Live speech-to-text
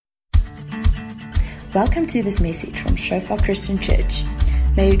Welcome to this message from Shofar Christian Church.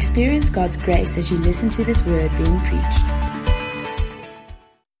 May you experience God's grace as you listen to this word being preached.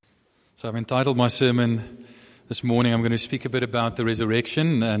 So I've entitled my sermon this morning, I'm going to speak a bit about the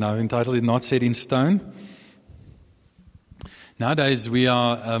resurrection, and I've entitled it Not Set in Stone. Nowadays we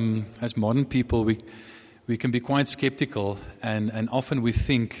are, as modern people, we can be quite skeptical, and often we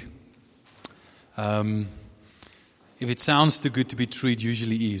think, if it sounds too good to be true, it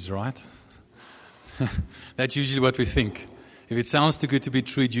usually is, right? That's usually what we think. If it sounds too good to be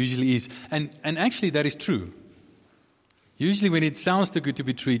true, it usually is. And actually that is true. Usually when it sounds too good to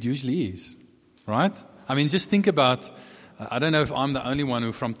be true, it usually is. Right? I mean, just think about, I don't know if I'm the only one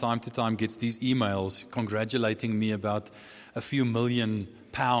who from time to time gets these emails congratulating me about a few £1 million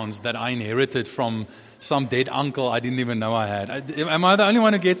that I inherited from some dead uncle I didn't even know I had. Am I the only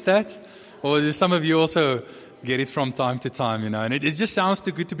one who gets that? Or do some of you also get it from time to time, you know? And it just sounds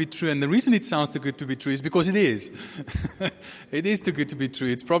too good to be true. And the reason it sounds too good to be true is because it is. It is too good to be true.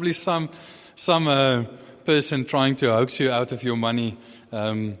 It's probably some person trying to hoax you out of your money.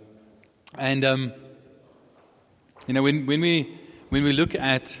 You know, when we look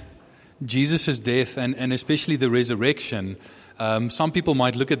at Jesus' death and especially the resurrection, some people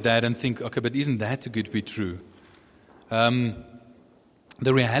might look at that and think, okay, but isn't that too good to be true? The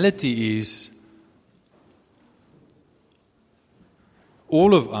reality is,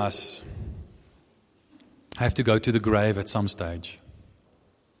 all of us have to go to the grave at some stage.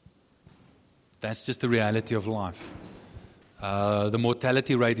 That's just the reality of life. The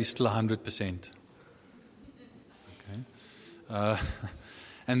mortality rate is still 100%. Okay.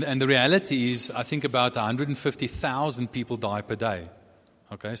 And the reality is, I think about 150,000 people die per day.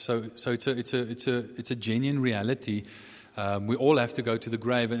 Okay, so it's a genuine reality. We all have to go to the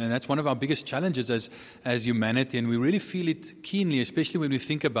grave, and that's one of our biggest challenges as humanity, and we really feel it keenly, especially when we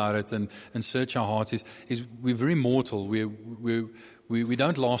think about it and search our hearts, is we're very mortal. We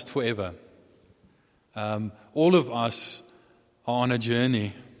don't last forever. All of us are on a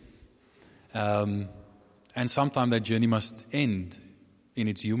journey, and sometime that journey must end in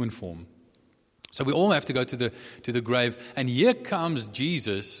its human form. So we all have to go to the grave, and here comes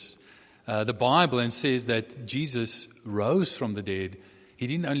Jesus, the Bible, and says that Jesus rose from the dead. He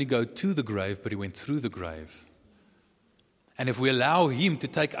didn't only go to the grave, but he went through the grave. And if we allow him to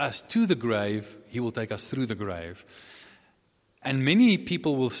take us to the grave, he will take us through the grave. And many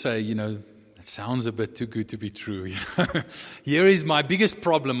people will say, you know, it sounds a bit too good to be true. Here is my biggest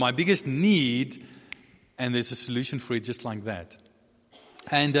problem, my biggest need, and there's a solution for it just like that.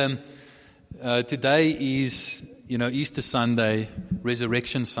 And today is, you know, Easter Sunday,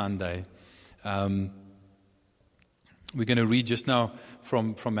 Resurrection Sunday. We're going to read just now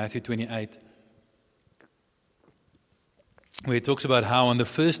from Matthew 28, where it talks about how on the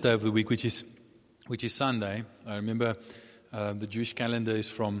first day of the week, which is Sunday. I remember the Jewish calendar is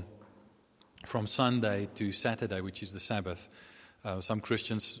from Sunday to Saturday, which is the Sabbath. Some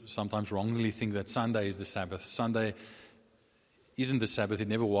Christians sometimes wrongly think that Sunday is the Sabbath. Sunday isn't the Sabbath. It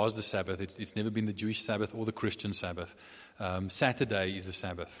never was the Sabbath. It's never been the Jewish Sabbath or the Christian Sabbath. Saturday is the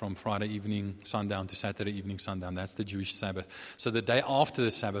Sabbath, from Friday evening sundown to Saturday evening sundown. That's the Jewish Sabbath. So the day after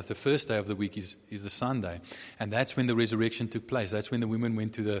the Sabbath, the first day of the week, is the Sunday. And that's when the resurrection took place. That's when the women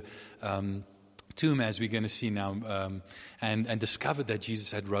went to the tomb, as we're going to see now, and discovered that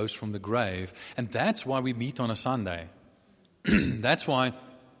Jesus had rose from the grave. And that's why we meet on a Sunday. That's why,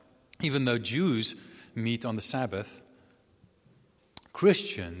 even though Jews meet on the Sabbath,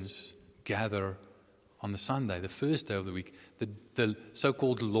 Christians gather on the Sunday, the first day of the week, the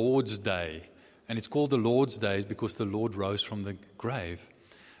so-called Lord's Day. And it's called the Lord's Day because the Lord rose from the grave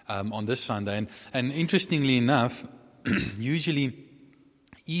on this Sunday. And interestingly enough, usually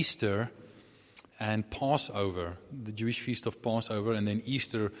Easter and Passover, the Jewish feast of Passover, and then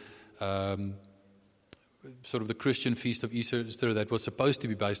Easter, sort of the Christian feast of Easter that was supposed to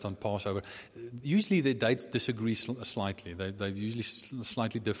be based on Passover. Usually the dates disagree slightly. They're usually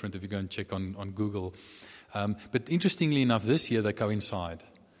slightly different if you go and check on Google. But interestingly enough, this year they coincide.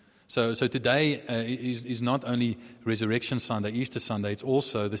 So today is not only Resurrection Sunday, Easter Sunday, it's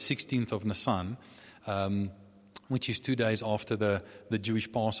also the 16th of Nisan, which is 2 days after the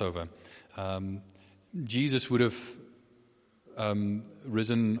Jewish Passover. Jesus would have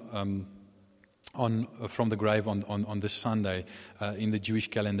risen from the grave on this Sunday in the Jewish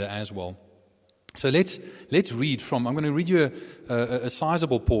calendar as well. So let's read from. I'm going to read you a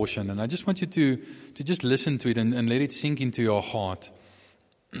sizable portion, and I just want you to just listen to it and let it sink into your heart.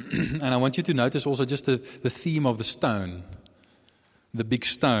 And I want you to notice also just the theme of the stone, the big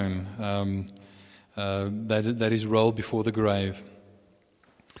stone that is rolled before the grave.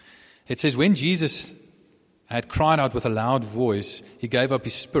 It says, when Jesus had cried out with a loud voice, he gave up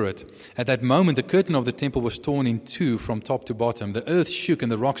his spirit. At that moment, the curtain of the temple was torn in two from top to bottom. The earth shook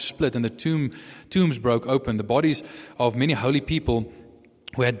and the rocks split and the tombs broke open. The bodies of many holy people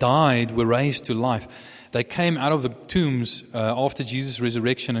who had died were raised to life. They came out of the tombs after Jesus'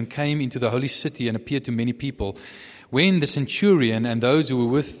 resurrection and came into the holy city and appeared to many people. When the centurion and those who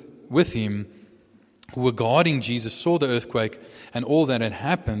were with him, who were guarding Jesus, saw the earthquake and all that had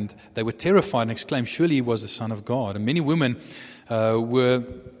happened, they were terrified and exclaimed, "Surely he was the Son of God." And many women were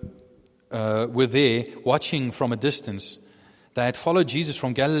there watching from a distance. They had followed Jesus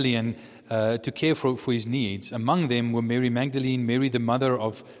from Galilee and to care for his needs. Among them were Mary Magdalene, Mary the mother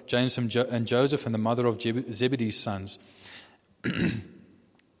of James and Joseph, and the mother of Zebedee's sons.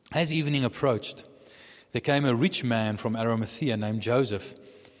 As evening approached, there came a rich man from Arimathea named Joseph,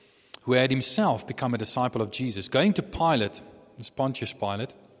 who had himself become a disciple of Jesus. Going to Pilate, this Pontius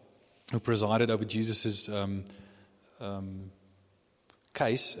Pilate, who presided over Jesus'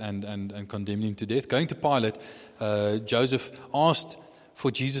 case and condemned him to death. Going to Pilate, Joseph asked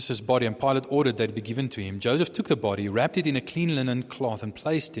for Jesus' body, and Pilate ordered that it be given to him. Joseph took the body, wrapped it in a clean linen cloth, and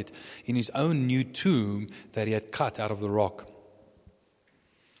placed it in his own new tomb that he had cut out of the rock.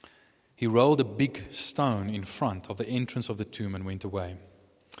 He rolled a big stone in front of the entrance of the tomb and went away.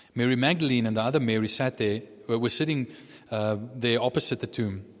 Mary Magdalene and the other Mary were sitting there opposite the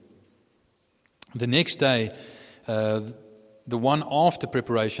tomb. The next day, the one after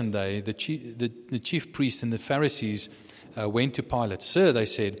preparation day, the chief priests and the Pharisees went to Pilate. "Sir," they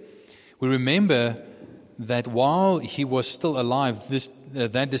said, "we remember that while he was still alive,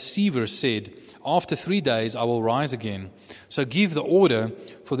 that deceiver said, 'After 3 days I will rise again.' So give the order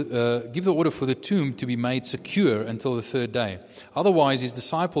for the tomb to be made secure until the 3rd day. Otherwise, his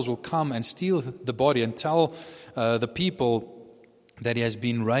disciples will come and steal the body and tell the people that he has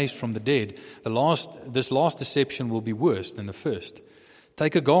been raised from the dead. This last deception will be worse than the first."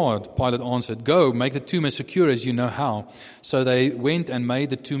 "Take a guard," Pilate answered. "Go, make the tomb as secure as you know how." So they went and made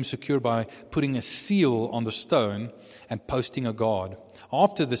the tomb secure by putting a seal on the stone and posting a guard.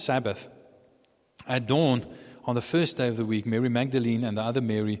 After the Sabbath, at dawn on the 1st day of the week, Mary Magdalene and the other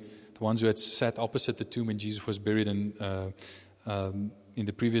Mary, the ones who had sat opposite the tomb when Jesus was buried in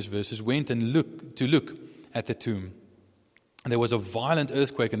the previous verses, went and look at the tomb. There was a violent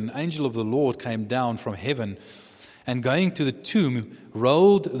earthquake, and an angel of the Lord came down from heaven, and going to the tomb,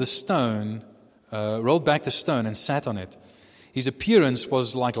 rolled back the stone and sat on it. His appearance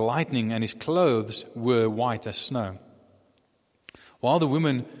was like lightning, and his clothes were white as snow. While the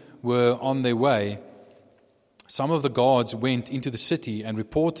women were on their way, some of the guards went into the city and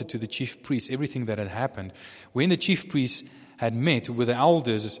reported to the chief priests everything that had happened. When the chief priests had met with the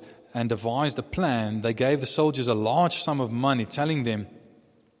elders and devised a plan, they gave the soldiers a large sum of money, telling them,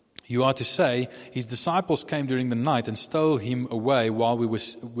 "You are to say, his disciples came during the night and stole him away while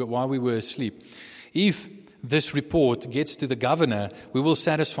we were asleep. If this report gets to the governor, we will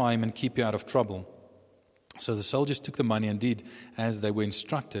satisfy him and keep you out of trouble." So the soldiers took the money and did as they were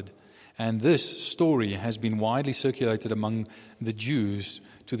instructed. And this story has been widely circulated among the Jews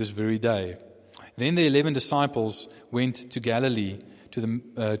to this very day. Then the 11 disciples went to Galilee, to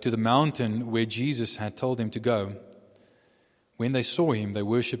the mountain where Jesus had told them to go. When they saw him, they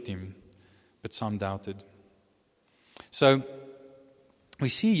worshipped him, but some doubted. So we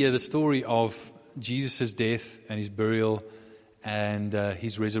see here the story of Jesus' death and his burial and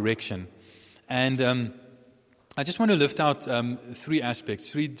his resurrection. And I just want to lift out 3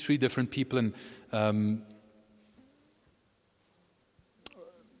 aspects, three different people and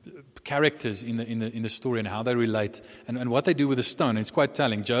characters in the story and how they relate and what they do with the stone. And it's quite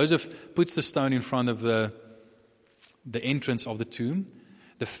telling. Joseph puts the stone in front of the entrance of the tomb.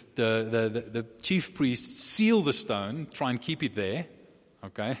 The chief priests seal the stone, try and keep it there,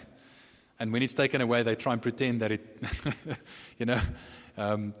 okay? And when it's taken away, they try and pretend that it,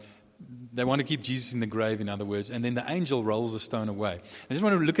 they want to keep Jesus in the grave, in other words. And then the angel rolls the stone away. I just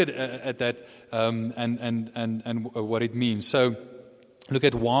want to look at that and what it means. So look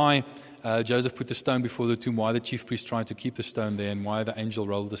at why Joseph put the stone before the tomb, why the chief priest tried to keep the stone there, and why the angel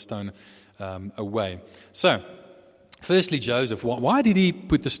rolled the stone away. So, firstly, Joseph, why did he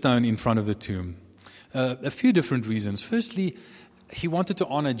put the stone in front of the tomb? A few different reasons. Firstly, he wanted to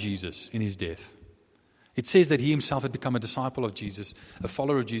honor Jesus in his death. It says that he himself had become a disciple of Jesus, a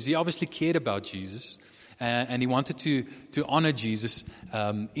follower of Jesus. He obviously cared about Jesus, and he wanted to honor Jesus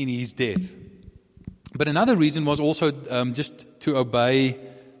in his death. But another reason was also just to obey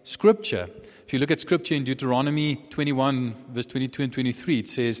Scripture. If you look at Scripture in Deuteronomy 21, verse 22 and 23, it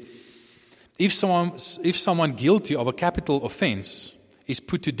says, if someone guilty of a capital offense is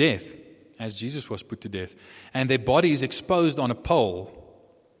put to death, as Jesus was put to death, and their body is exposed on a pole,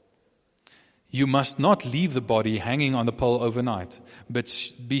 you must not leave the body hanging on the pole overnight,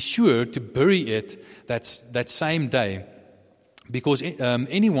 but be sure to bury it that same day, because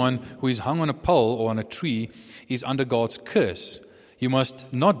anyone who is hung on a pole or on a tree is under God's curse. You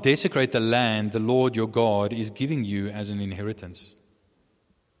must not desecrate the land the Lord your God is giving you as an inheritance.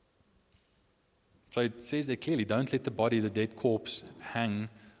 So it says there clearly, don't let the body, the dead corpse, hang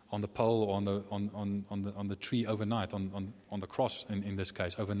on the pole or on the tree overnight, on the cross in this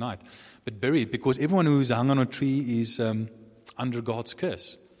case, overnight. But bury it, because everyone who is hung on a tree is under God's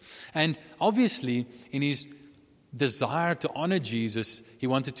curse. And obviously, in his desire to honor Jesus, he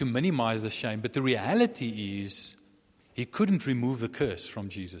wanted to minimize the shame. But the reality is, he couldn't remove the curse from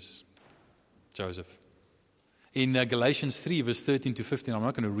Jesus, Joseph. In Galatians 3, verse 13 to 15, I'm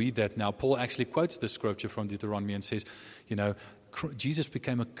not going to read that now. Paul actually quotes the scripture from Deuteronomy and says, Jesus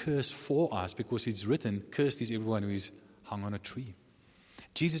became a curse for us because it's written, cursed is everyone who is hung on a tree.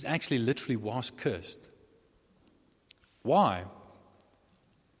 Jesus actually literally was cursed. Why?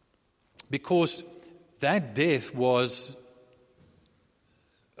 Because that death was,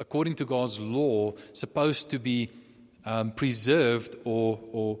 according to God's law, supposed to be preserved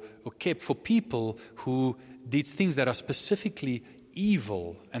or kept for people who did things that are specifically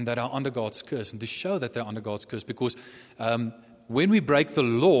evil and that are under God's curse, and to show that they're under God's curse, because when we break the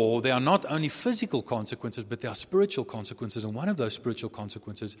law, there are not only physical consequences, but there are spiritual consequences, and one of those spiritual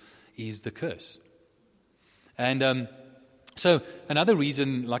consequences is the curse. And so another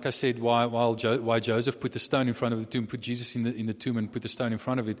reason, like I said, why Joseph put the stone in front of the tomb, put Jesus in the tomb and put the stone in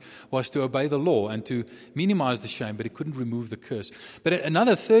front of it, was to obey the law and to minimize the shame, but it couldn't remove the curse. But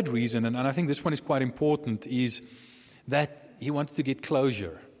another third reason, and I think this one is quite important, is that he wanted to get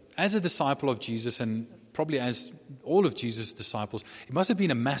closure. As a disciple of Jesus, and probably as all of Jesus' disciples, it must have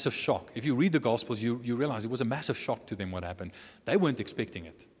been a massive shock. If you read the Gospels, you realize it was a massive shock to them what happened. They weren't expecting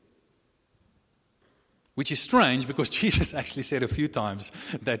it. Which is strange, because Jesus actually said a few times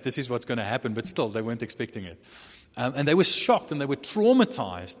that this is what's going to happen, but still they weren't expecting it. And they were shocked and they were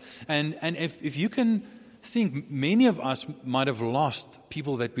traumatized. And if you can think, many of us might have lost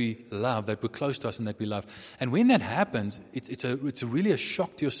people that we love, that were close to us and that we love. And when that happens, it's really a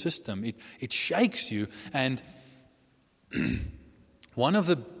shock to your system. It shakes you. And one of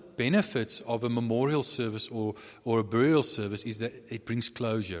the benefits of a memorial service or a burial service is that it brings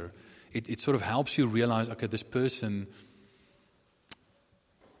closure. It sort of helps you realize, okay, this person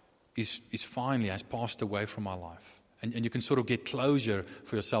is finally has passed away from my life. And you can sort of get closure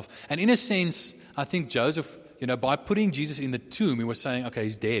for yourself. And in a sense, I think Joseph, by putting Jesus in the tomb, he was saying, okay,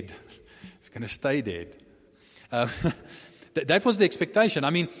 he's dead. He's going to stay dead. That was the expectation. I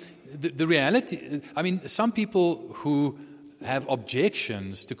mean, the reality, some people who have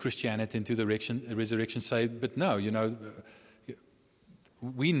objections to Christianity and to the resurrection say, but no,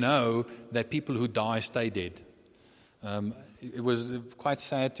 we know that people who die stay dead. It was quite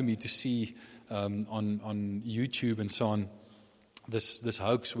sad to me to see on YouTube and so on this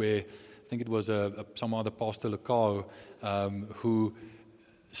hoax where I think it was some other Pastor Lekau who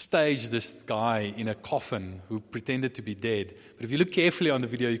staged this guy in a coffin who pretended to be dead. But if you look carefully on the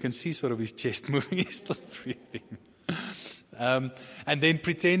video, you can see sort of his chest moving. He's still breathing. And then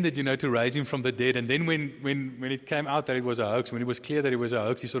pretended, to raise him from the dead. And then when it came out that it was a hoax, when it was clear that it was a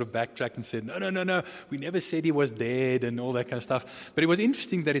hoax, he sort of backtracked and said, no, we never said he was dead and all that kind of stuff. But it was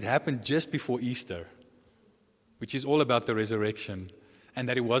interesting that it happened just before Easter, which is all about the resurrection, and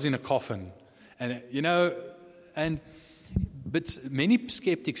that it was in a coffin. And, but many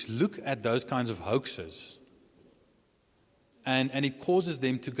skeptics look at those kinds of hoaxes, and it causes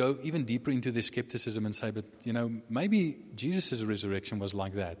them to go even deeper into their skepticism and say, but, maybe Jesus' resurrection was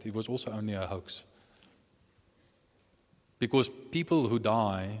like that. It was also only a hoax. Because people who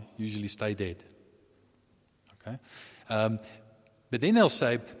die usually stay dead. Okay? But then they'll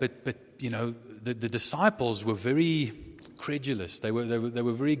say, but the disciples were very credulous. They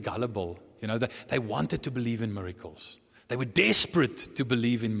were very gullible. They wanted to believe in miracles. They were desperate to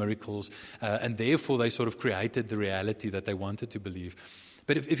believe in miracles, and therefore they sort of created the reality that they wanted to believe.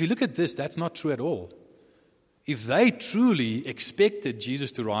 But if you look at this, that's not true at all. If they truly expected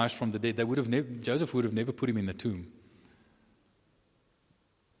Jesus to rise from the dead, Joseph would have never put him in the tomb.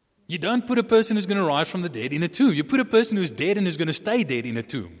 You don't put a person who's going to rise from the dead in a tomb. You put a person who's dead and who's going to stay dead in a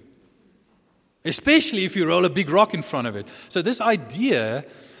tomb. Especially if you roll a big rock in front of it. So this idea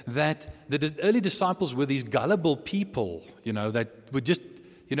that the early disciples were these gullible people, that would just,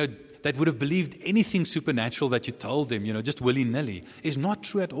 that would have believed anything supernatural that you told them, just willy-nilly, is not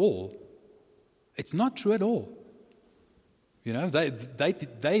true at all. It's not true at all. You know,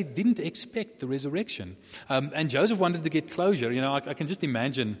 they didn't expect the resurrection. And Joseph wanted to get closure. You know, I can just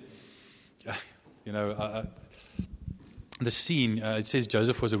imagine, the scene. It says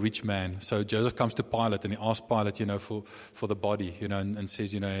Joseph was a rich man. So Joseph comes to Pilate and he asks Pilate, for the body, and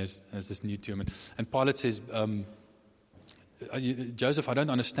says, as this new tomb. And Pilate says, Joseph, I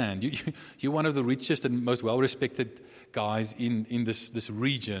don't understand. You're one of the richest and most well-respected guys in this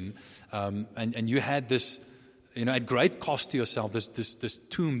region. And you had this, at great cost to yourself, this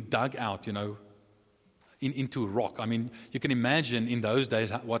tomb dug out, into a rock. I mean, you can imagine in those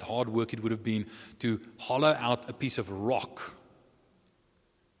days what hard work it would have been to hollow out a piece of rock,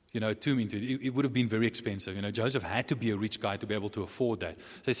 a tomb into it. It would have been very expensive. Joseph had to be a rich guy to be able to afford that.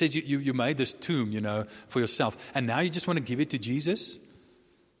 So he says, you made this tomb, for yourself. And now you just want to give it to Jesus?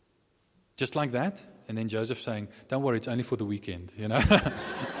 Just like that? And then Joseph saying, don't worry, it's only for the weekend,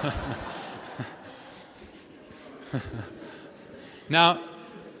 Now,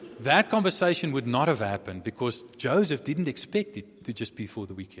 that conversation would not have happened because Joseph didn't expect it to just be for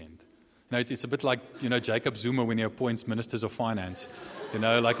the weekend. It's a bit like, Jacob Zuma when he appoints ministers of finance.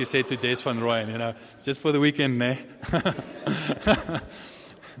 Like he said to Des van Rooyen, it's just for the weekend, ne?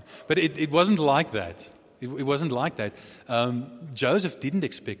 But it wasn't like that. It wasn't like that. Joseph didn't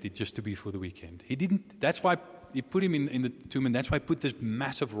expect it just to be for the weekend. He didn't. That's why he put him in the tomb, and that's why he put this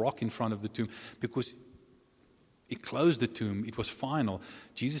massive rock in front of the tomb, because he closed the tomb. It was final.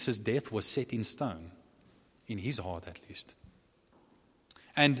 Jesus' death was set in stone, in his heart at least.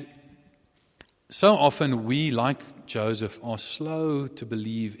 And so often we, like Joseph, are slow to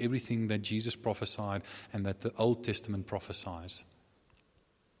believe everything that Jesus prophesied and that the Old Testament prophesies.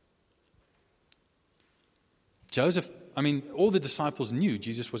 Joseph, all the disciples knew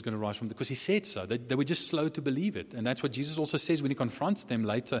Jesus was going to rise from because he said so. They were just slow to believe it. And that's what Jesus also says when he confronts them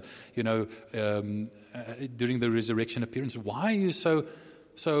later, during the resurrection appearance. Why are you so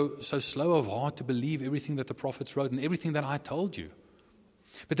slow of heart to believe everything that the prophets wrote and everything that I told you?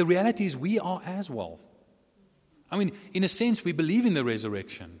 But the reality is we are as well. In a sense, we believe in the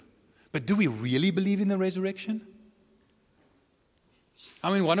resurrection. But do we really believe in the resurrection?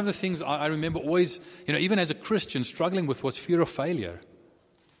 One of the things I remember always, even as a Christian, struggling with was fear of failure.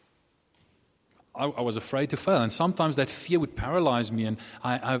 I was afraid to fail, and sometimes that fear would paralyze me, and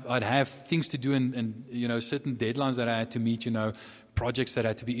I'd have things to do and certain deadlines that I had to meet, projects that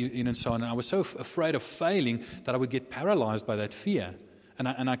had to be in and so on. And I was so afraid of failing that I would get paralyzed by that fear,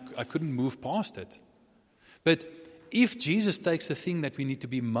 and I couldn't move past it. But if Jesus takes the thing that we need to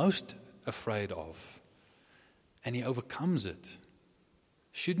be most afraid of, and he overcomes it,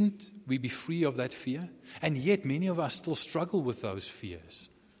 shouldn't we be free of that fear? And yet many of us still struggle with those fears.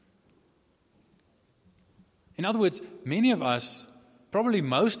 In other words, many of us, probably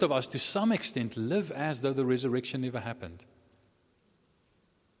most of us to some extent, live as though the resurrection never happened.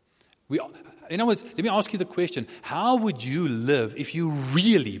 In other words, let me ask you the question, how would you live if you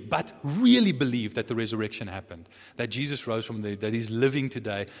really believe that the resurrection happened, that Jesus rose from the dead, that he's living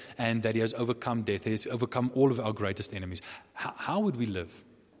today, and that he has overcome death, that he has overcome all of our greatest enemies? How would we live?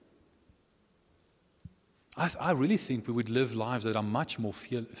 I really think we would live lives that are much more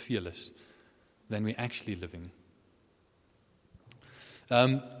fearless than we're actually living.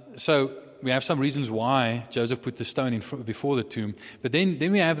 So we have some reasons why Joseph put the stone before the tomb. But then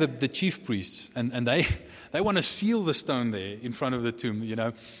we have the chief priests, and they want to seal the stone there in front of the tomb,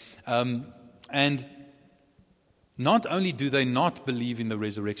 And not only do they not believe in the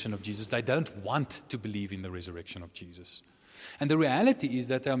resurrection of Jesus, they don't want to believe in the resurrection of Jesus. And the reality is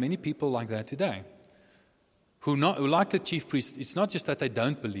that there are many people like that today who like the chief priests. It's not just that they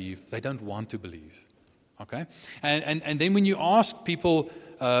don't believe, they don't want to believe. Okay? And then when you ask people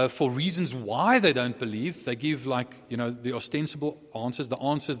for reasons why they don't believe, they give the ostensible answers, the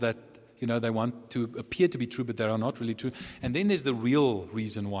answers that they want to appear to be true, but they are not really true. And then there's the real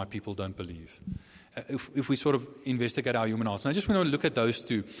reason why people don't believe. If we sort of investigate our human hearts. And I just want to look at those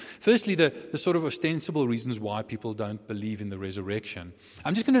two. Firstly, the sort of ostensible reasons why people don't believe in the resurrection.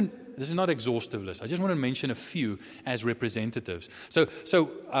 This is not an exhaustive list. I just want to mention a few as representatives. So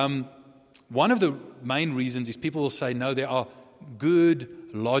one of the main reasons is people will say, no, there are good,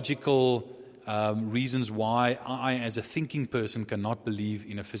 logical reasons why I, as a thinking person, cannot believe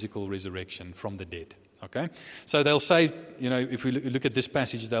in a physical resurrection from the dead. Okay? So they'll say, if we look at this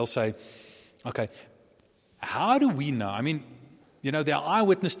passage, they'll say, okay, how do we know? There are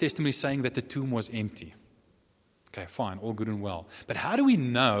eyewitness testimonies saying that the tomb was empty. Okay, fine, all good and well. But how do we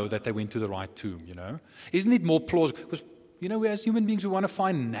know that they went to the right tomb, Isn't it more plausible? Because, we as human beings, we want to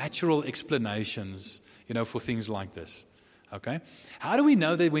find natural explanations, for things like this. Okay? How do we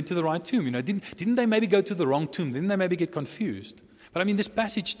know they went to the right tomb? Didn't they maybe go to the wrong tomb? Didn't they maybe get confused? But this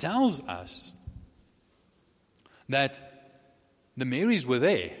passage tells us that the Marys were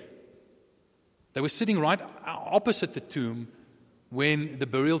there. They were sitting right opposite the tomb when the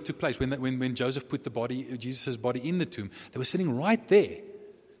burial took place, when Joseph put Jesus' body in the tomb. They were sitting right there.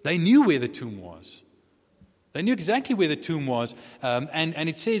 They knew where the tomb was. They knew exactly where the tomb was. And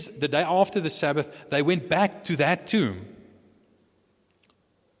it says the day after the Sabbath, they went back to that tomb.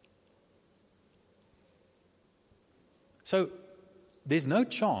 So there's no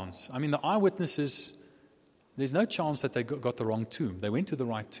chance. The eyewitnesses, there's no chance that they got the wrong tomb. They went to the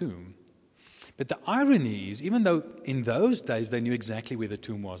right tomb. But the irony is, even though in those days they knew exactly where the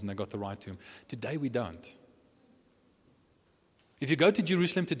tomb was and they got the right tomb, today we don't. If you go to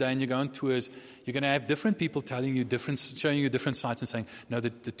Jerusalem today and you go on tours, you're going to have different people showing you different sites and saying, no, the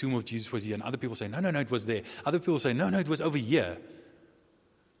tomb of Jesus was here. And other people say, no, it was there. Other people say, no, it was over here.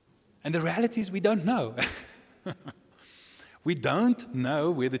 And the reality is we don't know. We don't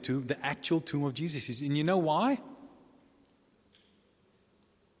know where the actual tomb of Jesus is. And you know why?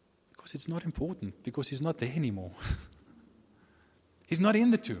 Because it's not important. Because he's not there anymore. He's not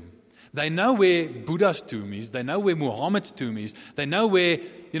in the tomb. They know where Buddha's tomb is. They know where Muhammad's tomb is. They know where,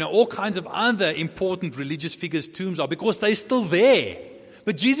 all kinds of other important religious figures' tombs are because they're still there.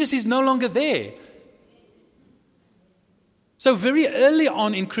 But Jesus is no longer there. So very early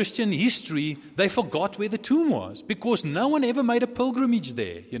on in Christian history, they forgot where the tomb was because no one ever made a pilgrimage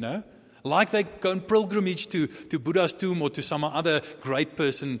there, Like they go on pilgrimage to Buddha's tomb or to some other great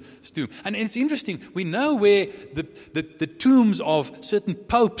person's tomb. And it's interesting, we know where the tombs of certain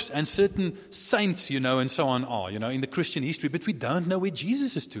popes and certain saints, and so on are, in the Christian history, but we don't know where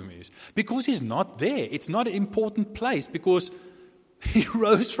Jesus' tomb is because he's not there. It's not an important place because he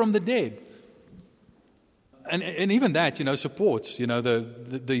rose from the dead. And even that, supports,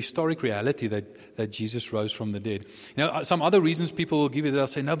 the historic reality that Jesus rose from the dead. Some other reasons people will give you, they'll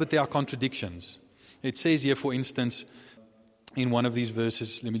say, no, but there are contradictions. It says here, for instance, in one of these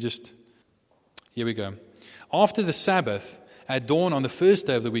verses, here we go. After the Sabbath, at dawn on the first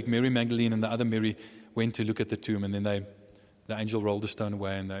day of the week, Mary Magdalene and the other Mary went to look at the tomb, and then the angel rolled the stone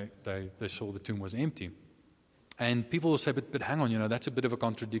away, and they saw the tomb was empty. And people will say, but hang on, that's a bit of a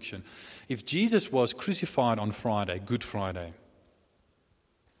contradiction. If Jesus was crucified on Friday, Good Friday,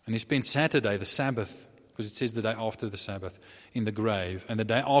 and he spent Saturday, the Sabbath, because it says the day after the Sabbath, in the grave, and the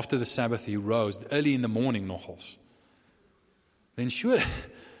day after the Sabbath he rose, early in the morning, nogals, then sure,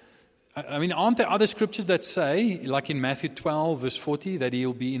 aren't there other scriptures that say, like in Matthew 12, verse 40, that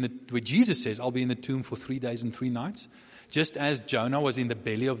he'll be where Jesus says, I'll be in the tomb for 3 days and 3 nights, just as Jonah was in the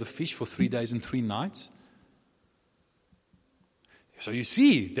belly of the fish for 3 days and 3 nights. So you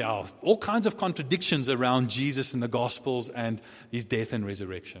see, there are all kinds of contradictions around Jesus in the Gospels and his death and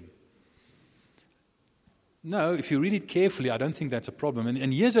resurrection. No, if you read it carefully, I don't think that's a problem.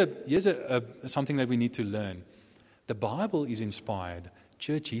 And here's something that we need to learn. The Bible is inspired.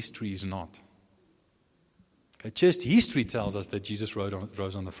 Church history is not. Okay, church history tells us that Jesus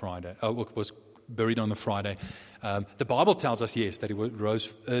rose on the Friday, was buried on the Friday. The Bible tells us, yes, that he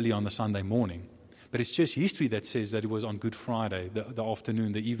rose early on the Sunday morning. But it's church history that says that it was on Good Friday, the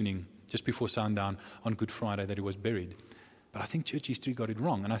afternoon, the evening, just before sundown on Good Friday that he was buried. But I think church history got it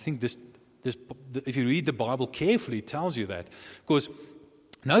wrong. And I think this, if you read the Bible carefully, it tells you that. Because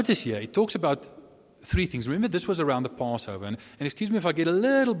notice here, it talks about 3 things. Remember, this was around the Passover. And excuse me if I get a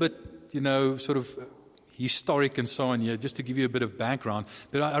little bit, sort of historic and so on here, just to give you a bit of background.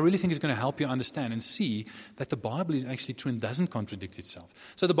 But I really think it's going to help you understand and see that the Bible is actually true and doesn't contradict itself.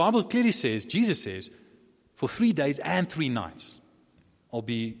 So the Bible clearly says, Jesus says, for 3 days and 3 nights, I'll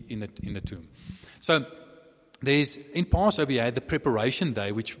be in the tomb. So in Passover, you had the preparation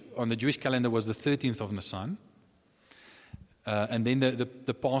day, which on the Jewish calendar was the 13th of Nisan. And then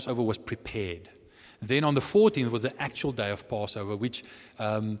the Passover was prepared. Then on the 14th was the actual day of Passover, which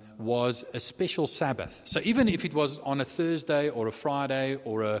was a special Sabbath. So even if it was on a Thursday or a Friday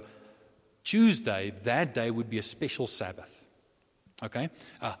or a Tuesday, that day would be a special Sabbath. Okay?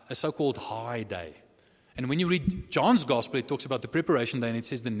 A so-called high day. And when you read John's Gospel, it talks about the preparation day, and it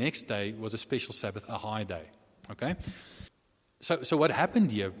says the next day was a special Sabbath, a high day. Okay? So what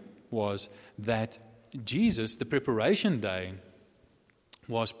happened here was that Jesus, the preparation day,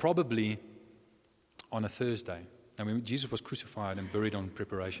 was probably on a Thursday. Jesus was crucified and buried on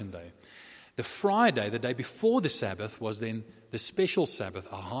preparation day. The Friday, the day before the Sabbath, was then the special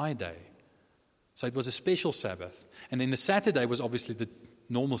Sabbath, a high day. So it was a special Sabbath. And then the Saturday was obviously the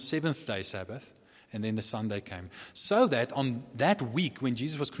normal 7th day Sabbath. and then the Sunday came. So that on that week when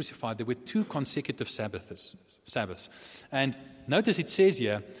Jesus was crucified, there were 2 consecutive Sabbaths. And notice it says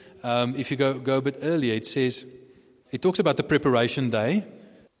here, if you go a bit earlier, it talks about the preparation day. It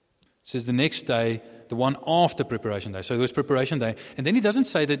says the next day, the one after preparation day. So there was preparation day. And then it doesn't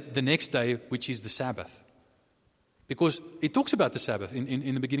say that the next day, which is the Sabbath. Because it talks about the Sabbath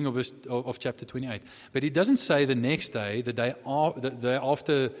in the beginning of chapter 28. But it doesn't say the next day, the day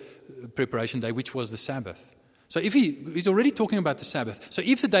after preparation day, which was the Sabbath. So if he's already talking about the Sabbath. So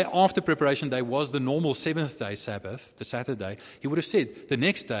if the day after preparation day was the normal 7th day Sabbath, the Saturday, he would have said the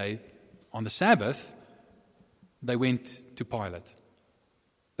next day, on the Sabbath, they went to Pilate.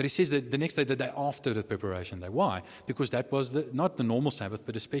 But he says that the next day, the day after the preparation day. Why? Because that was not the normal Sabbath,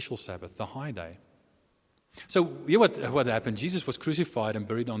 but a special Sabbath, the high day. So here what happened. Jesus was crucified and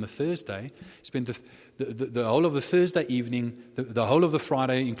buried on the Thursday. He spent the whole of the Thursday evening, the whole of the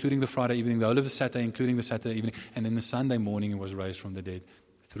Friday, including the Friday evening, the whole of the Saturday, including the Saturday evening, and then the Sunday morning he was raised from the dead.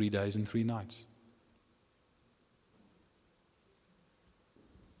 3 days and 3 nights.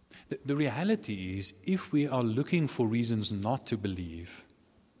 The reality is, if we are looking for reasons not to believe,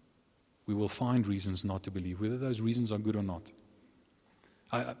 we will find reasons not to believe, whether those reasons are good or not.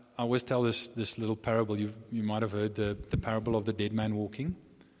 I always tell this little parable. You might have heard the parable of the dead man walking.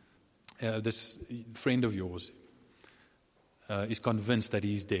 This friend of yours is convinced that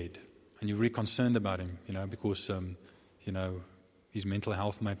he's dead, and you're really concerned about him, because his mental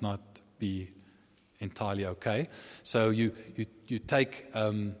health might not be entirely okay. So you take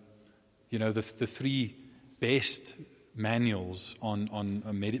the 3 best manuals on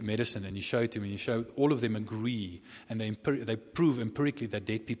medicine, and you show it to me, and you show all of them agree, and they prove empirically that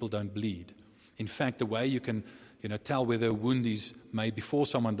dead people don't bleed. In fact, the way you can tell whether a wound is made before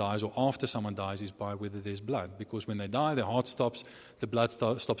someone dies or after someone dies is by whether there's blood, because when they die, their heart stops, the blood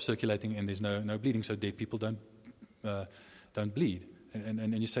stops circulating, and there's no bleeding. So dead people don't bleed.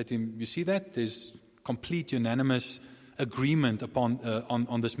 And you say to him, you see that? There's complete unanimous agreement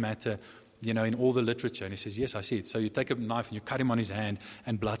on this matter, in all the literature. And he says, yes, I see it. So you take a knife and you cut him on his hand,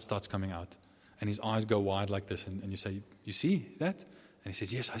 and blood starts coming out. And his eyes go wide like this. And you say, you see that? And he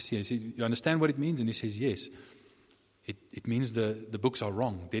says, yes, I see. I see. You understand what it means? And he says, yes. It means the books are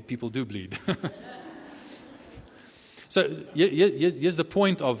wrong. Dead people do bleed. So here's the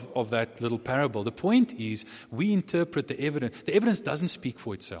point of that little parable. The point is, we interpret the evidence. The evidence doesn't speak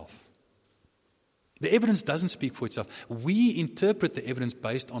for itself. The evidence doesn't speak for itself. We interpret the evidence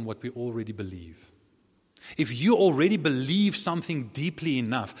based on what we already believe. If you already believe something deeply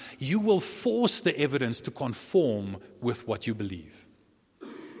enough, you will force the evidence to conform with what you believe.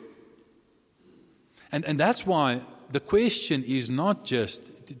 And that's why the question is not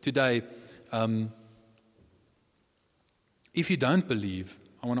just today, if you don't believe,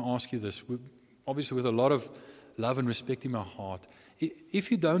 I want to ask you this, obviously with a lot of love and respect in my heart. If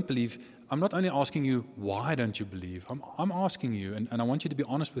you don't believe, I'm not only asking you, why don't you believe? I'm asking you, and I want you to be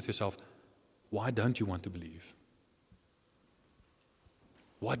honest with yourself, why don't you want to believe?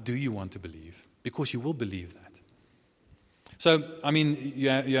 What do you want to believe? Because you will believe that. So,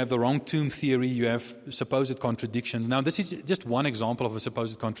 you have the wrong tomb theory, you have supposed contradictions. Now, this is just one example of a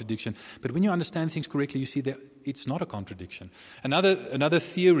supposed contradiction, but when you understand things correctly, you see that it's not a contradiction. Another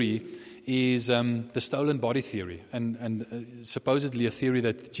theory is the stolen body theory, and supposedly a theory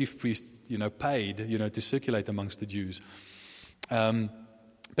that the chief priests, paid, to circulate amongst the Jews.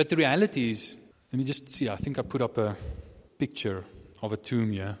 But the reality is, let me just see, I think I put up a picture of a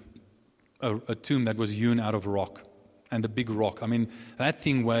tomb here, a tomb that was hewn out of rock. And the big rock. That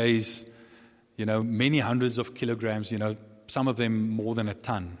thing weighs, many hundreds of kilograms, some of them more than a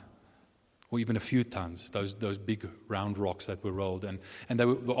ton, or even a few tons, those big round rocks that were rolled. And they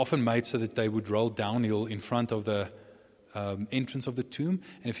were often made so that they would roll downhill in front of the entrance of the tomb.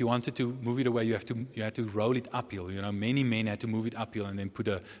 And if you wanted to move it away, you had to roll it uphill. Many men had to move it uphill and then put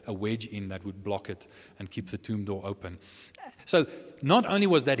a wedge in that would block it and keep the tomb door open. So not only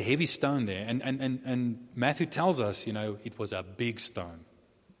was that heavy stone there, and Matthew tells us, it was a big stone,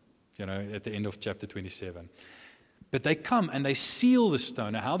 at the end of chapter 27. But they come and they seal the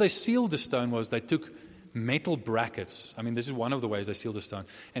stone. Now, how they sealed the stone was they took metal brackets. This is one of the ways they sealed the stone.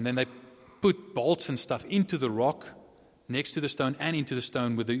 And then they put bolts and stuff into the rock next to the stone and into the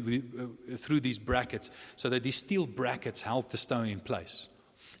stone through these brackets, so that these steel brackets held the stone in place.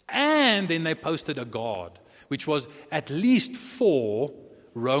 And then they posted a guard, which was at least 4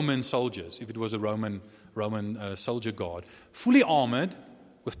 Roman soldiers, if it was a Roman soldier guard, fully armored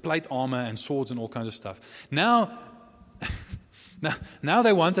with plate armor and swords and all kinds of stuff. Now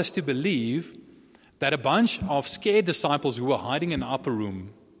they want us to believe that a bunch of scared disciples who were hiding in the upper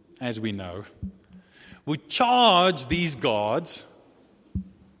room, as we know, would charge these guards,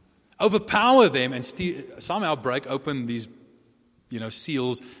 overpower them, and somehow break open these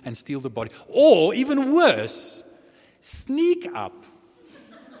seals and steal the body. Or, even worse, sneak up,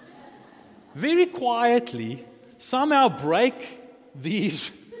 very quietly, somehow break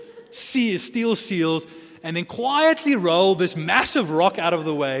these steel seals, and then quietly roll this massive rock out of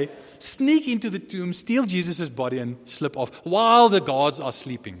the way, sneak into the tomb, steal Jesus' body, and slip off while the guards are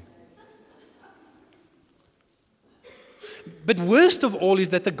sleeping. But worst of all is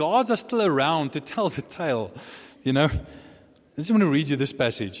that the guards are still around to tell the tale. I just want to read you this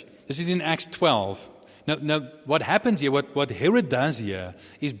passage. This is in Acts 12. Now, what happens here, what Herod does here,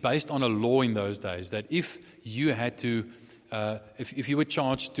 is based on a law in those days, that if you had to, if you were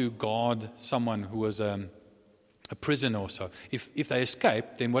charged to guard someone who was a prisoner or so, if they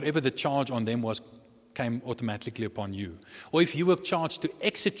escaped, then whatever the charge on them was came automatically upon you. Or if you were charged to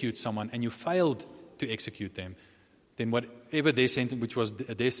execute someone and you failed to execute them, then whatever their sentence, which was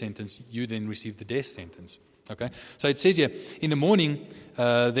a death sentence, you then received the death sentence. Okay? So it says here, in the morning,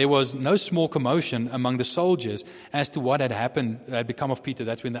 there was no small commotion among the soldiers as to what had become of Peter.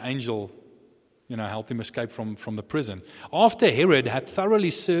 That's when the angel, helped him escape from the prison. After Herod had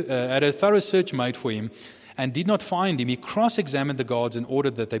a thorough search made for him and did not find him, he cross-examined the guards and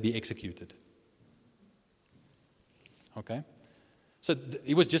ordered that they be executed. Okay? So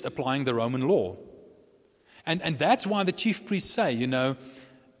he was just applying the Roman law. And that's why the chief priests say,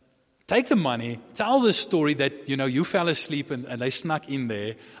 take the money, tell the story that, you fell asleep and they snuck in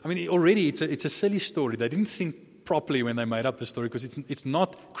there. I mean, already it's a silly story. They didn't think properly when they made up the story because it's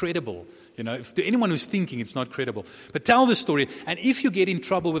not credible. To anyone who's thinking, it's not credible. But tell the story. And if you get in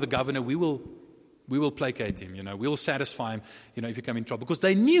trouble with the governor, we will placate him. We will satisfy him, if you come in trouble. Because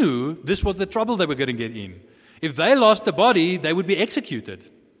they knew this was the trouble they were going to get in. If they lost the body, they would be executed.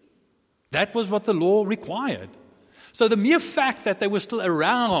 That was what the law required. So the mere fact that they were still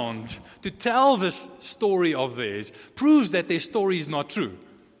around to tell this story of theirs proves that their story is not true.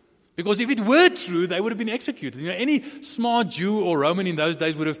 Because if it were true, they would have been executed. Any smart Jew or Roman in those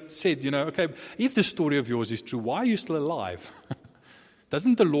days would have said, okay, if the story of yours is true, why are you still alive?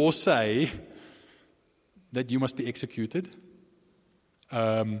 Doesn't the law say that you must be executed?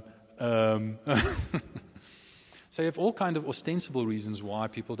 So you have all kinds of ostensible reasons why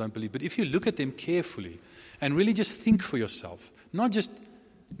people don't believe. But if you look at them carefully and really just think for yourself, not just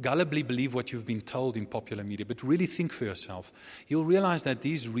gullibly believe what you've been told in popular media, but really think for yourself, you'll realize that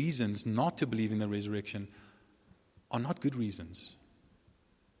these reasons not to believe in the resurrection are not good reasons.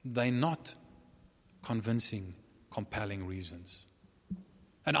 They're not convincing, compelling reasons.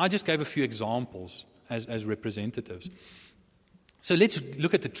 And I just gave a few examples as representatives. So let's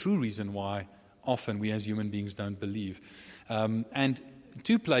look at the true reason why often we as human beings don't believe. And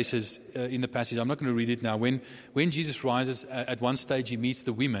two places in the passage, I'm not going to read it now. When Jesus rises, at one stage he meets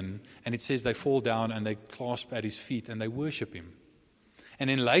the women, and it says they fall down and they clasp at his feet and they worship him. And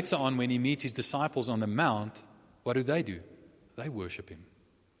then later on, when he meets his disciples on the mount, what do? They worship him.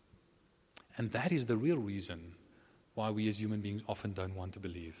 And that is the real reason why we as human beings often don't want to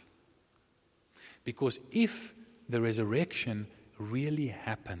believe. Because if the resurrection really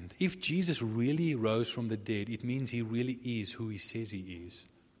happened, if Jesus really rose from the dead, it means he really is who he says he is.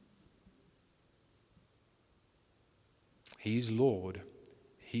 He is Lord.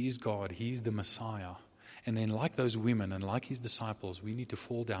 He is God. He is the Messiah. And then like those women and like his disciples, we need to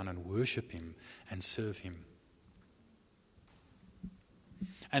fall down and worship him and serve him.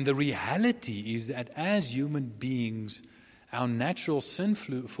 And the reality is that as human beings, our natural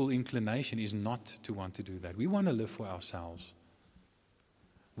sinful inclination is not to want to do that. We want to live for ourselves.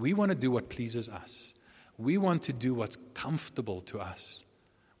 We want to do what pleases us. We want to do what's comfortable to us.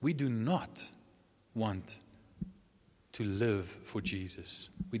 We do not want to live for Jesus.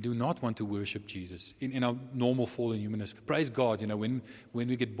 We do not want to worship Jesus in our normal fallen humanness. Praise God, when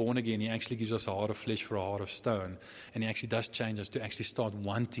we get born again, he actually gives us a heart of flesh for a heart of stone. And he actually does change us to actually start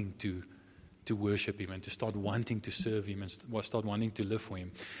wanting to worship him and to start wanting to serve him and start wanting to live for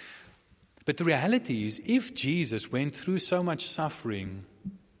him. But the reality is, if Jesus went through so much suffering,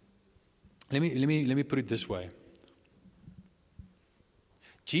 let me put it this way.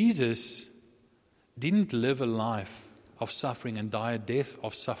 Jesus didn't live a life of suffering and die a death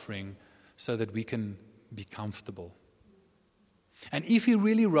of suffering so that we can be comfortable. And if he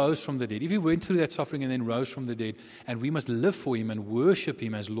really rose from the dead, if he went through that suffering and then rose from the dead, and we must live for him and worship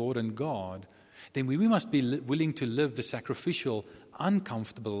him as Lord and God, then we must be willing to live the sacrificial,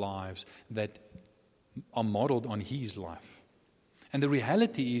 uncomfortable lives that are modeled on his life. And the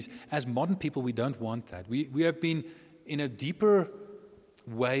reality is, as modern people, we don't want that. We have been in a deeper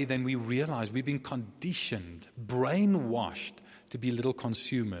way than we realize. We've been conditioned, brainwashed to be little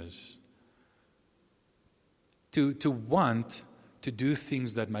consumers, to want to do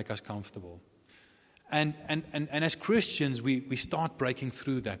things that make us comfortable. And as Christians, we start breaking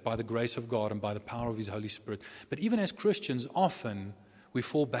through that by the grace of God and by the power of His Holy Spirit. But even as Christians, often we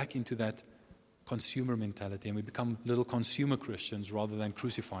fall back into that consumer mentality and we become little consumer Christians rather than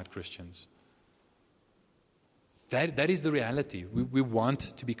crucified Christians. That is the reality. We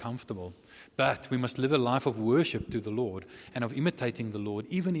want to be comfortable. But we must live a life of worship to the Lord and of imitating the Lord,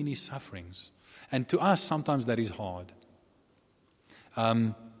 even in His sufferings. And to us, sometimes that is hard.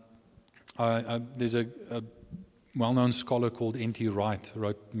 There's a well-known scholar called N.T. Wright,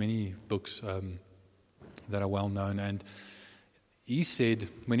 wrote many books that are well-known. And he said,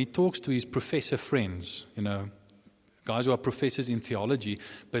 when he talks to his professor friends, guys who are professors in theology,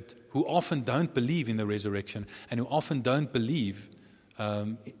 but who often don't believe in the resurrection and who often don't believe,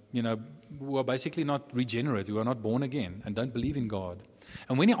 who are basically not regenerate, who are not born again and don't believe in God.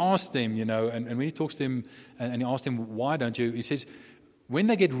 And when he asks them, and when he talks to them and he asks them, why don't you? He says, when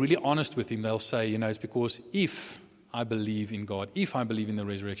they get really honest with him, they'll say, it's because if I believe in God, if I believe in the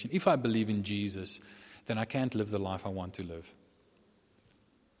resurrection, if I believe in Jesus, then I can't live the life I want to live.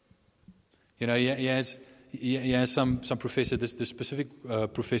 He has some professor, this specific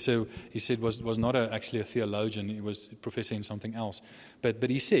professor, he said, was not actually a theologian. He was a professor in something else. But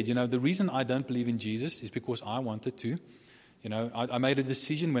he said, the reason I don't believe in Jesus is because I wanted to. I made a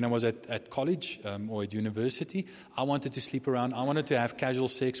decision when I was at college or at university. I wanted to sleep around. I wanted to have casual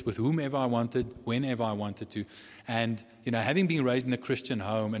sex with whomever I wanted, whenever I wanted to. And, having been raised in a Christian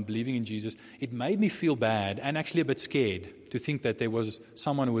home and believing in Jesus, it made me feel bad and actually a bit scared to think that there was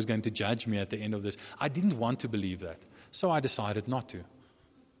someone who was going to judge me at the end of this. I didn't want to believe that. So I decided not to.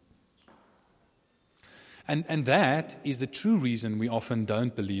 And that is the true reason we often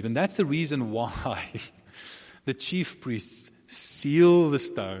don't believe. And that's the reason why the chief priests seal the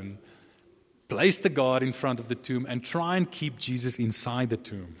stone, place the guard in front of the tomb, and try and keep Jesus inside the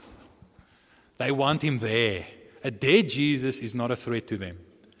tomb. They want him there. A dead Jesus is not a threat to them.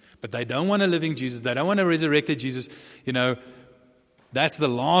 But they don't want a living Jesus. They don't want a resurrected Jesus. That's the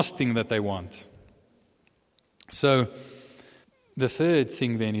last thing that they want. So the third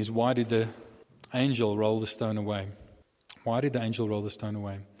thing then is, why did the angel roll the stone away? Why did the angel roll the stone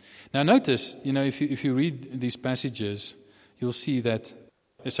away? Now notice, if you read these passages, you'll see that,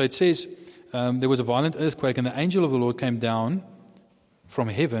 so it says, there was a violent earthquake and the angel of the Lord came down from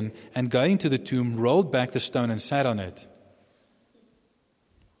heaven and going to the tomb, rolled back the stone and sat on it.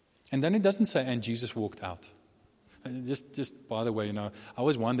 And then it doesn't say, and Jesus walked out. Just by the way, I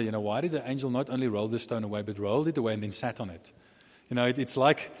always wonder, why did the angel not only roll the stone away, but rolled it away and then sat on it? It's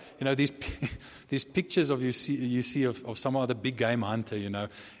like, these pictures of you see of some other big game hunter,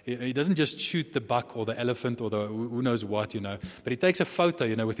 He doesn't just shoot the buck or the elephant or the who knows what, But he takes a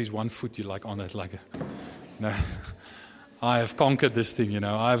photo, with his one foot, on it, like, I have conquered this thing,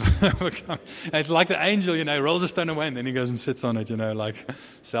 I've overcome. And it's like the angel, rolls the stone away and then he goes and sits on it, like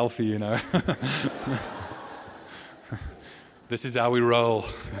selfie, This is how we roll,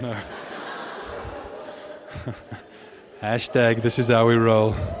 Hashtag, this is how we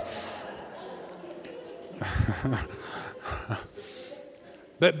roll.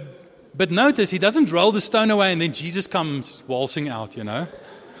 But notice, he doesn't roll the stone away and then Jesus comes waltzing out,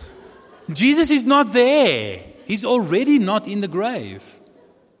 Jesus is not there. He's already not in the grave.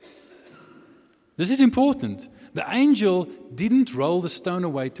 This is important. The angel didn't roll the stone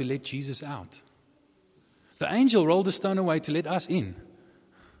away to let Jesus out. The angel rolled the stone away to let us in.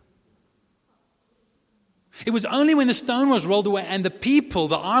 It was only when the stone was rolled away and the people,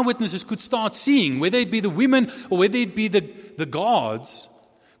 the eyewitnesses, could start seeing, whether it be the women or whether it be the guards,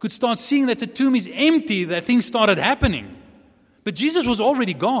 could start seeing that the tomb is empty, that things started happening. But Jesus was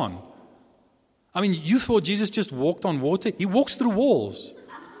already gone. I mean, you thought Jesus just walked on water? He walks through walls.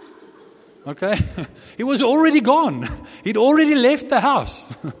 Okay? He was already gone. He'd already left the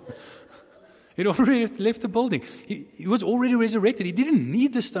house. He'd already left the building. He was already resurrected. He didn't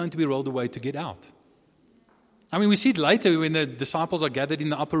need the stone to be rolled away to get out. I mean, we see it later when the disciples are gathered in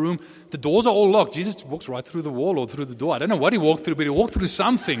the upper room. The doors are all locked. Jesus walks right through the wall or through the door. I don't know what he walked through, but he walked through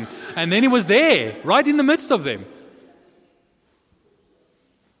something. And then he was there, right in the midst of them.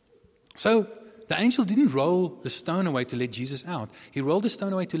 So the angel didn't roll the stone away to let Jesus out. He rolled the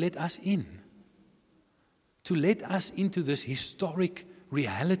stone away to let us in. To let us into this historic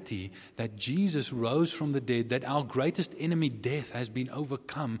reality that Jesus rose from the dead, that our greatest enemy, death, has been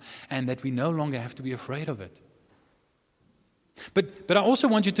overcome, and that we no longer have to be afraid of it. But I also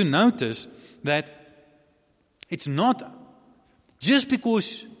want you to notice that it's not Just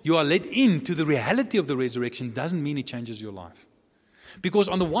because you are let into the reality of the resurrection doesn't mean it changes your life. Because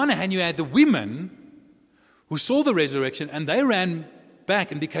on the one hand, you had the women who saw the resurrection and they ran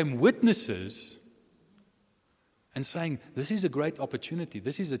back and became witnesses and saying, this is a great opportunity.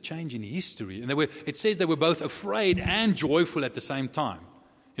 This is a change in history. And it says they were both afraid and joyful at the same time.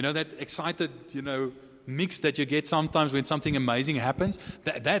 You know, that excited, mix that you get sometimes when something amazing happens.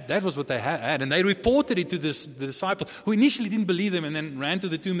 That was what they had. And they reported it to the disciples, who initially didn't believe them and then ran to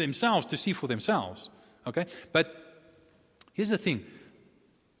the tomb themselves to see for themselves. Okay? But here's the thing.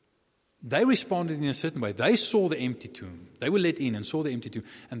 They responded in a certain way. They saw the empty tomb. They were let in and saw the empty tomb.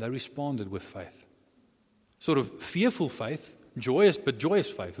 And they responded with faith. Sort of fearful faith, joyous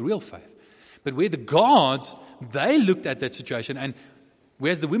faith, real faith. But where the gods, they looked at that situation, and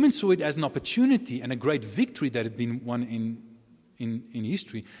whereas the women saw it as an opportunity and a great victory that had been won in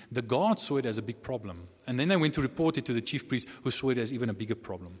history, the gods saw it as a big problem. And then they went to report it to the chief priest, who saw it as even a bigger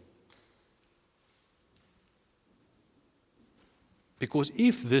problem. Because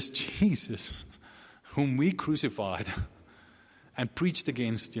if this Jesus, whom we crucified and preached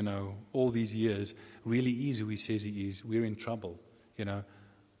against, all these years, really is who he says he is, we're in trouble, Of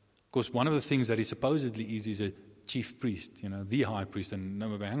course, one of the things that he supposedly is a chief priest, the high priest. And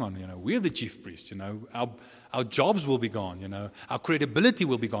no, but hang on, we're the chief priest, Our jobs will be gone, Our credibility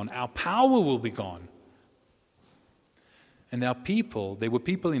will be gone. Our power will be gone. And there were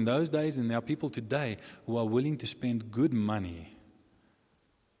people in those days and there are people today who are willing to spend good money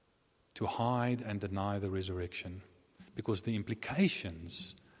to hide and deny the resurrection because the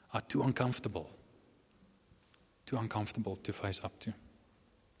implications are too uncomfortable to face up to.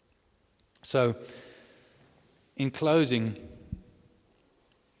 So, in closing,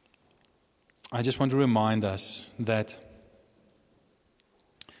 I just want to remind us that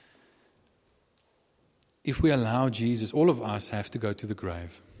if we allow Jesus, all of us have to go to the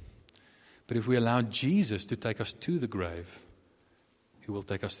grave. But if we allow Jesus to take us to the grave, He will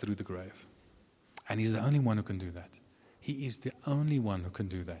take us through the grave. And He's the only one who can do that. He is the only one who can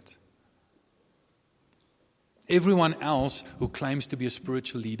do that. Everyone else who claims to be a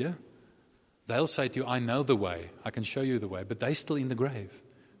spiritual leader, they'll say to you, I know the way, I can show you the way, but they're still in the grave.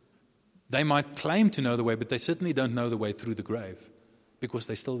 They might claim to know the way, but they certainly don't know the way through the grave because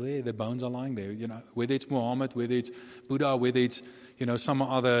they're still there, their bones are lying there. Whether it's Muhammad, whether it's Buddha, whether it's, some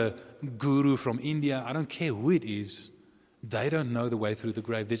other guru from India, I don't care who it is, they don't know the way through the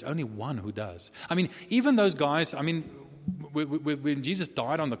grave. There's only one who does. Even those guys, when Jesus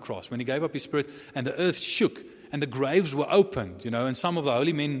died on the cross, when He gave up His spirit and the earth shook and the graves were opened, and some of the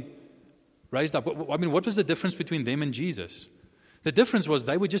holy men raised up. What was the difference between them and Jesus? The difference was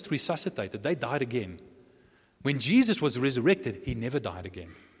they were just resuscitated. They died again. When Jesus was resurrected, He never died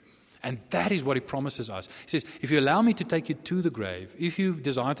again. And that is what He promises us. He says, if you allow me to take you to the grave, if you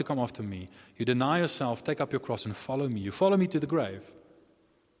desire to come after me, you deny yourself, take up your cross and follow me. You follow me to the grave.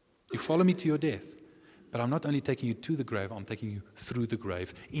 You follow me to your death. But I'm not only taking you to the grave, I'm taking you through the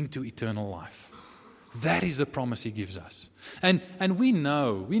grave into eternal life. That is the promise He gives us. And we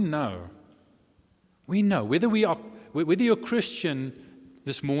know, whether you're Christian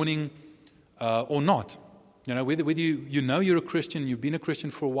this morning or not, whether you're a Christian, you've been a Christian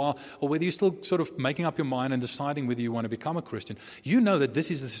for a while, or whether you're still sort of making up your mind and deciding whether you want to become a Christian, you know that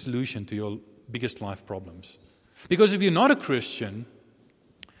this is the solution to your biggest life problems. Because if you're not a Christian,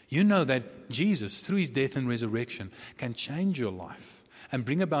 you know that Jesus, through His death and resurrection, can change your life and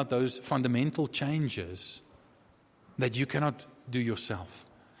bring about those fundamental changes that you cannot do yourself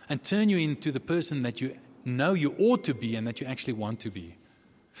and turn you into the person that you know you ought to be and that you actually want to be.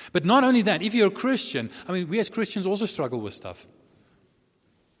 But not only that, if you're a Christian, we as Christians also struggle with stuff.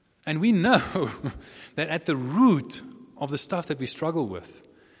 And we know that at the root of the stuff that we struggle with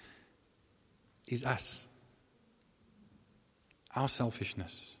is us. Our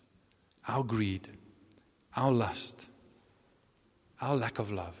selfishness, our greed, our lust, our lack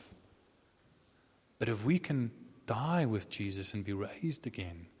of love. But if we can die with Jesus and be raised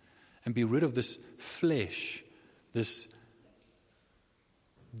again and be rid of this flesh, this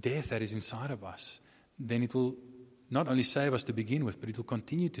death that is inside of us, then it will not only save us to begin with, but it will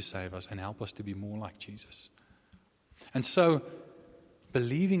continue to save us and help us to be more like Jesus. And so,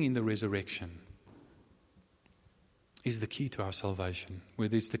 believing in the resurrection is the key to our salvation,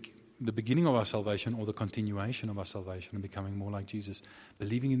 whether it's the beginning of our salvation or the continuation of our salvation and becoming more like Jesus.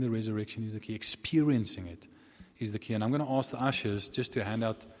 Believing in the resurrection is the key. Experiencing it is the key. And I'm going to ask the ushers just to hand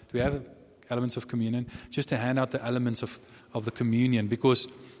out, do we have elements of communion? Just to hand out the elements of the communion, because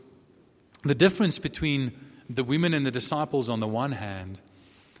the difference between the women and the disciples on the one hand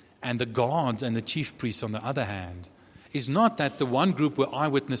and the guards and the chief priests on the other hand is not that the one group were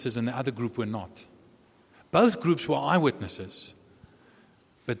eyewitnesses and the other group were not. Both groups were eyewitnesses,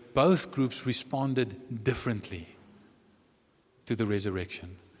 but both groups responded differently to the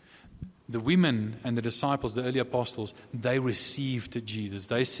resurrection. The women and the disciples, the early apostles, they received Jesus.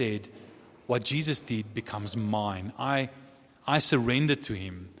 They said, what Jesus did becomes mine. I surrender to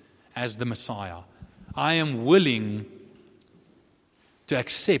him as the Messiah. I am willing to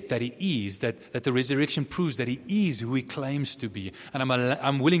accept that he is, that the resurrection proves that he is who he claims to be. And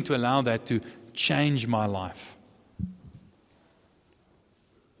I'm willing to allow that to change my life.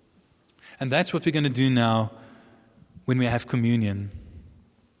 And that's what we're going to do now when we have communion.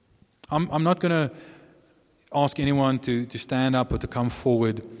 I'm not going to ask anyone to stand up or to come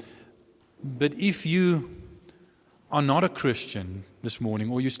forward. But if you are not a Christian this morning,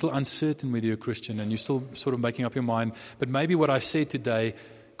 or you're still uncertain whether you're a Christian and you're still sort of making up your mind, but maybe what I said today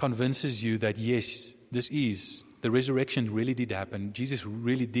convinces you that yes, the resurrection really did happen. Jesus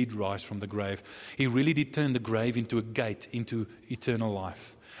really did rise from the grave. He really did turn the grave into a gate into eternal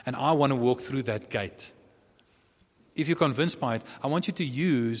life. And I want to walk through that gate. If you're convinced by it, I want you to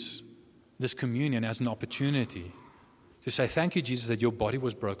use this communion as an opportunity to say, thank you, Jesus, that your body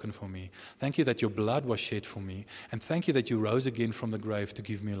was broken for me. Thank you that your blood was shed for me. And thank you that you rose again from the grave to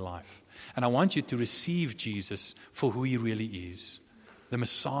give me life. And I want you to receive Jesus for who he really is. The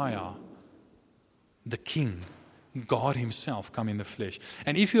Messiah, the King, God himself come in the flesh.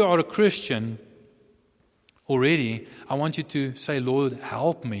 And if you are a Christian already, I want you to say, Lord,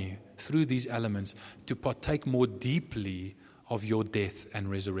 help me through these elements to partake more deeply of your death and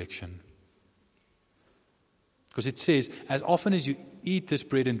resurrection. Because it says, as often as you eat this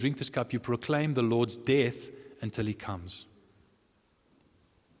bread and drink this cup, you proclaim the Lord's death until he comes.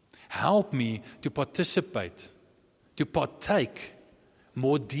 Help me to participate, to partake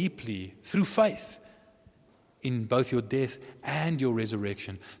more deeply through faith in both your death and your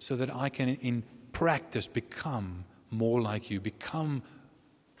resurrection, so that I can in practice become more like you, become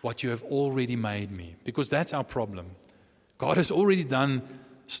what you have already made me. Because that's our problem. God has already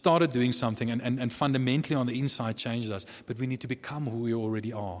started doing something and fundamentally on the inside changed us, but we need to become who we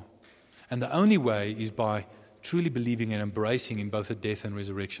already are. And the only way is by truly believing and embracing in both the death and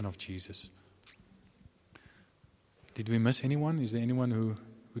resurrection of Jesus. Did we miss anyone? Is there anyone who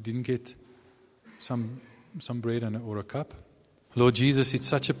didn't get some bread or a cup? Lord Jesus, it's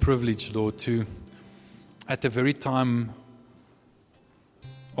such a privilege, Lord, to, at the very time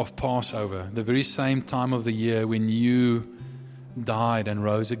of Passover, the very same time of the year when you died and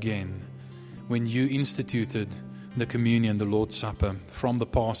rose again, when you instituted the communion, the Lord's Supper, from the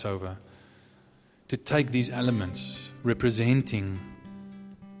Passover, to take these elements representing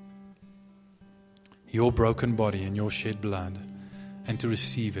your broken body and your shed blood and to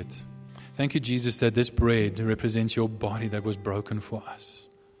receive it. Thank you, Jesus, that this bread represents your body that was broken for us,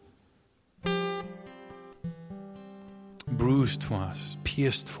 bruised for us,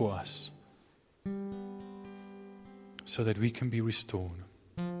 pierced for us, so that we can be restored,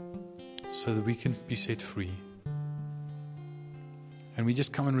 so that we can be set free. And we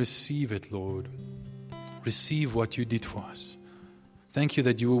just come and receive it, Lord. Receive what you did for us. Thank you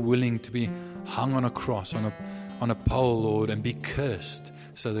that you were willing to be hung on a cross, on a pole, Lord, and be cursed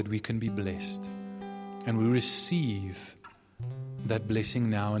so that we can be blessed. And we receive that blessing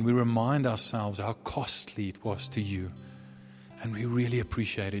now, and we remind ourselves how costly it was to you. And we really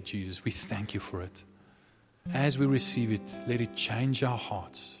appreciate it, Jesus. We thank you for it. As we receive it, let it change our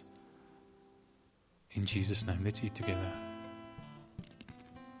hearts. In Jesus' name, let's eat together.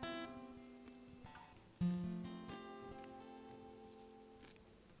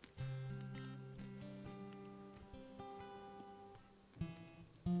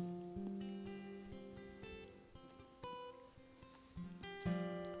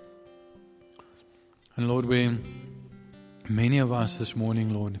 And Lord, where many of us this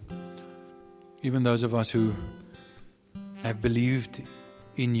morning, Lord, even those of us who have believed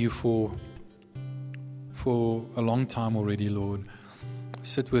in you for a long time already, Lord,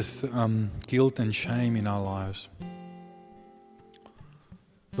 sit with guilt and shame in our lives.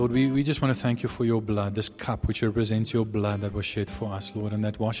 Lord, we just want to thank you for your blood, this cup which represents your blood that was shed for us, Lord, and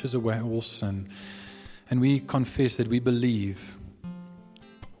that washes away all sin. And we confess that we believe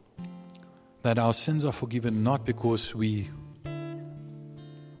that our sins are forgiven not because we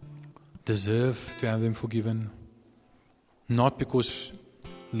deserve to have them forgiven, not because,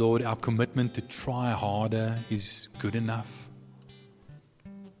 Lord, our commitment to try harder is good enough,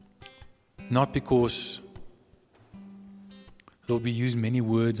 not because, Lord, we use many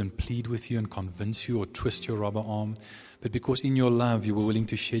words and plead with you and convince you or twist your rubber arm, but because in your love you were willing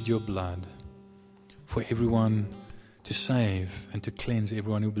to shed your blood for everyone to save and to cleanse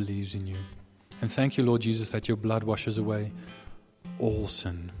everyone who believes in you. And thank you, Lord Jesus, that your blood washes away all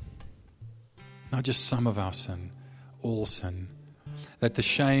sin. Not just some of our sin, all sin. That the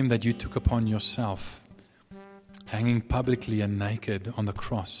shame that you took upon yourself, hanging publicly and naked on the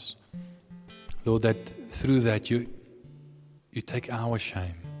cross, Lord, that through that you take our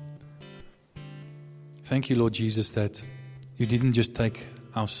shame. Thank you, Lord Jesus, that you didn't just take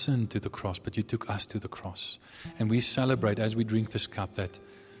our sin to the cross, but you took us to the cross. And we celebrate as we drink this cup that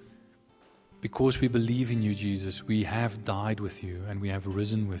because we believe in you, Jesus, we have died with you and we have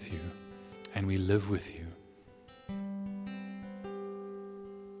risen with you and we live with you.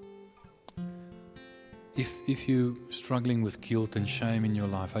 If you're struggling with guilt and shame in your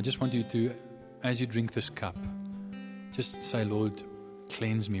life, I just want you to, as you drink this cup, just say, Lord,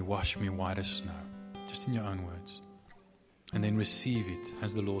 cleanse me, wash me white as snow. Just in your own words. And then receive it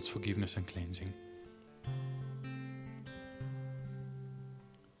as the Lord's forgiveness and cleansing.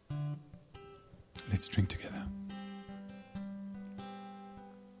 Let's drink together.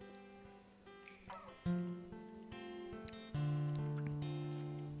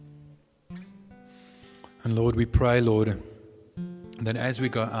 And Lord, we pray, Lord, that as we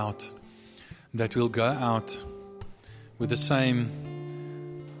go out, that we'll go out with the same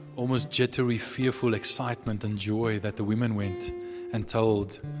almost jittery, fearful excitement and joy that the women went and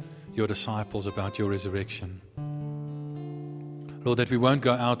told your disciples about your resurrection. Lord, that we won't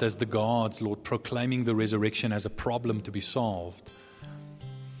go out as the guards, Lord, proclaiming the resurrection as a problem to be solved,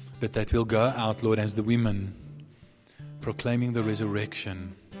 but that we'll go out, Lord, as the women, proclaiming the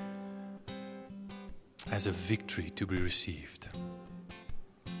resurrection as a victory to be received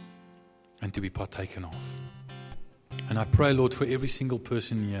and to be partaken of. And I pray, Lord, for every single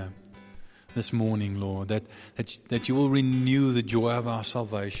person here this morning, Lord, that you will renew the joy of our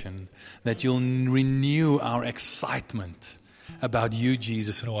salvation, that you'll renew our excitement about you,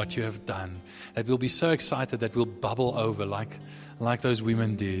 Jesus, and what you have done, that we'll be so excited that we'll bubble over like those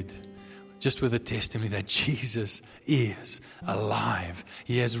women did, just with the testimony that Jesus is alive.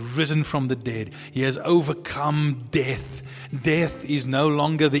 He has risen from the dead. He has overcome death. Death is no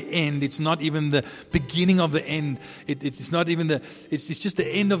longer the end. It's not even the beginning of the end. It's not even it's just the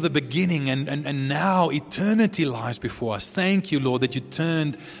end of the beginning. And now eternity lies before us. Thank you, Lord, that you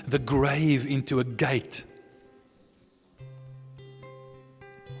turned the grave into a gate.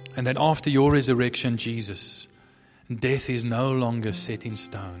 And that after your resurrection, Jesus, death is no longer set in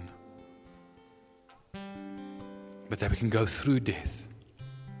stone, but that we can go through death.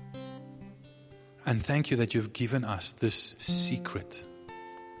 And thank you that you've given us this secret,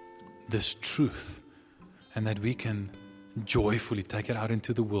 this truth, and that we can joyfully take it out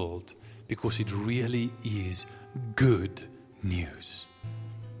into the world because it really is good news.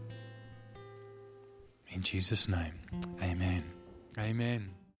 In Jesus' name, amen. Amen.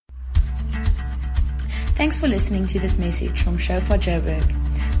 Thanks for listening to this message from Shofar Joburg.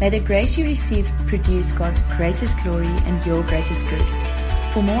 May the grace you received produce God's greatest glory and your greatest good.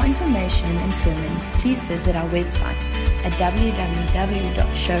 For more information and sermons, please visit our website at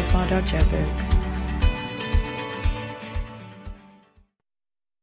www.shofar.joburg.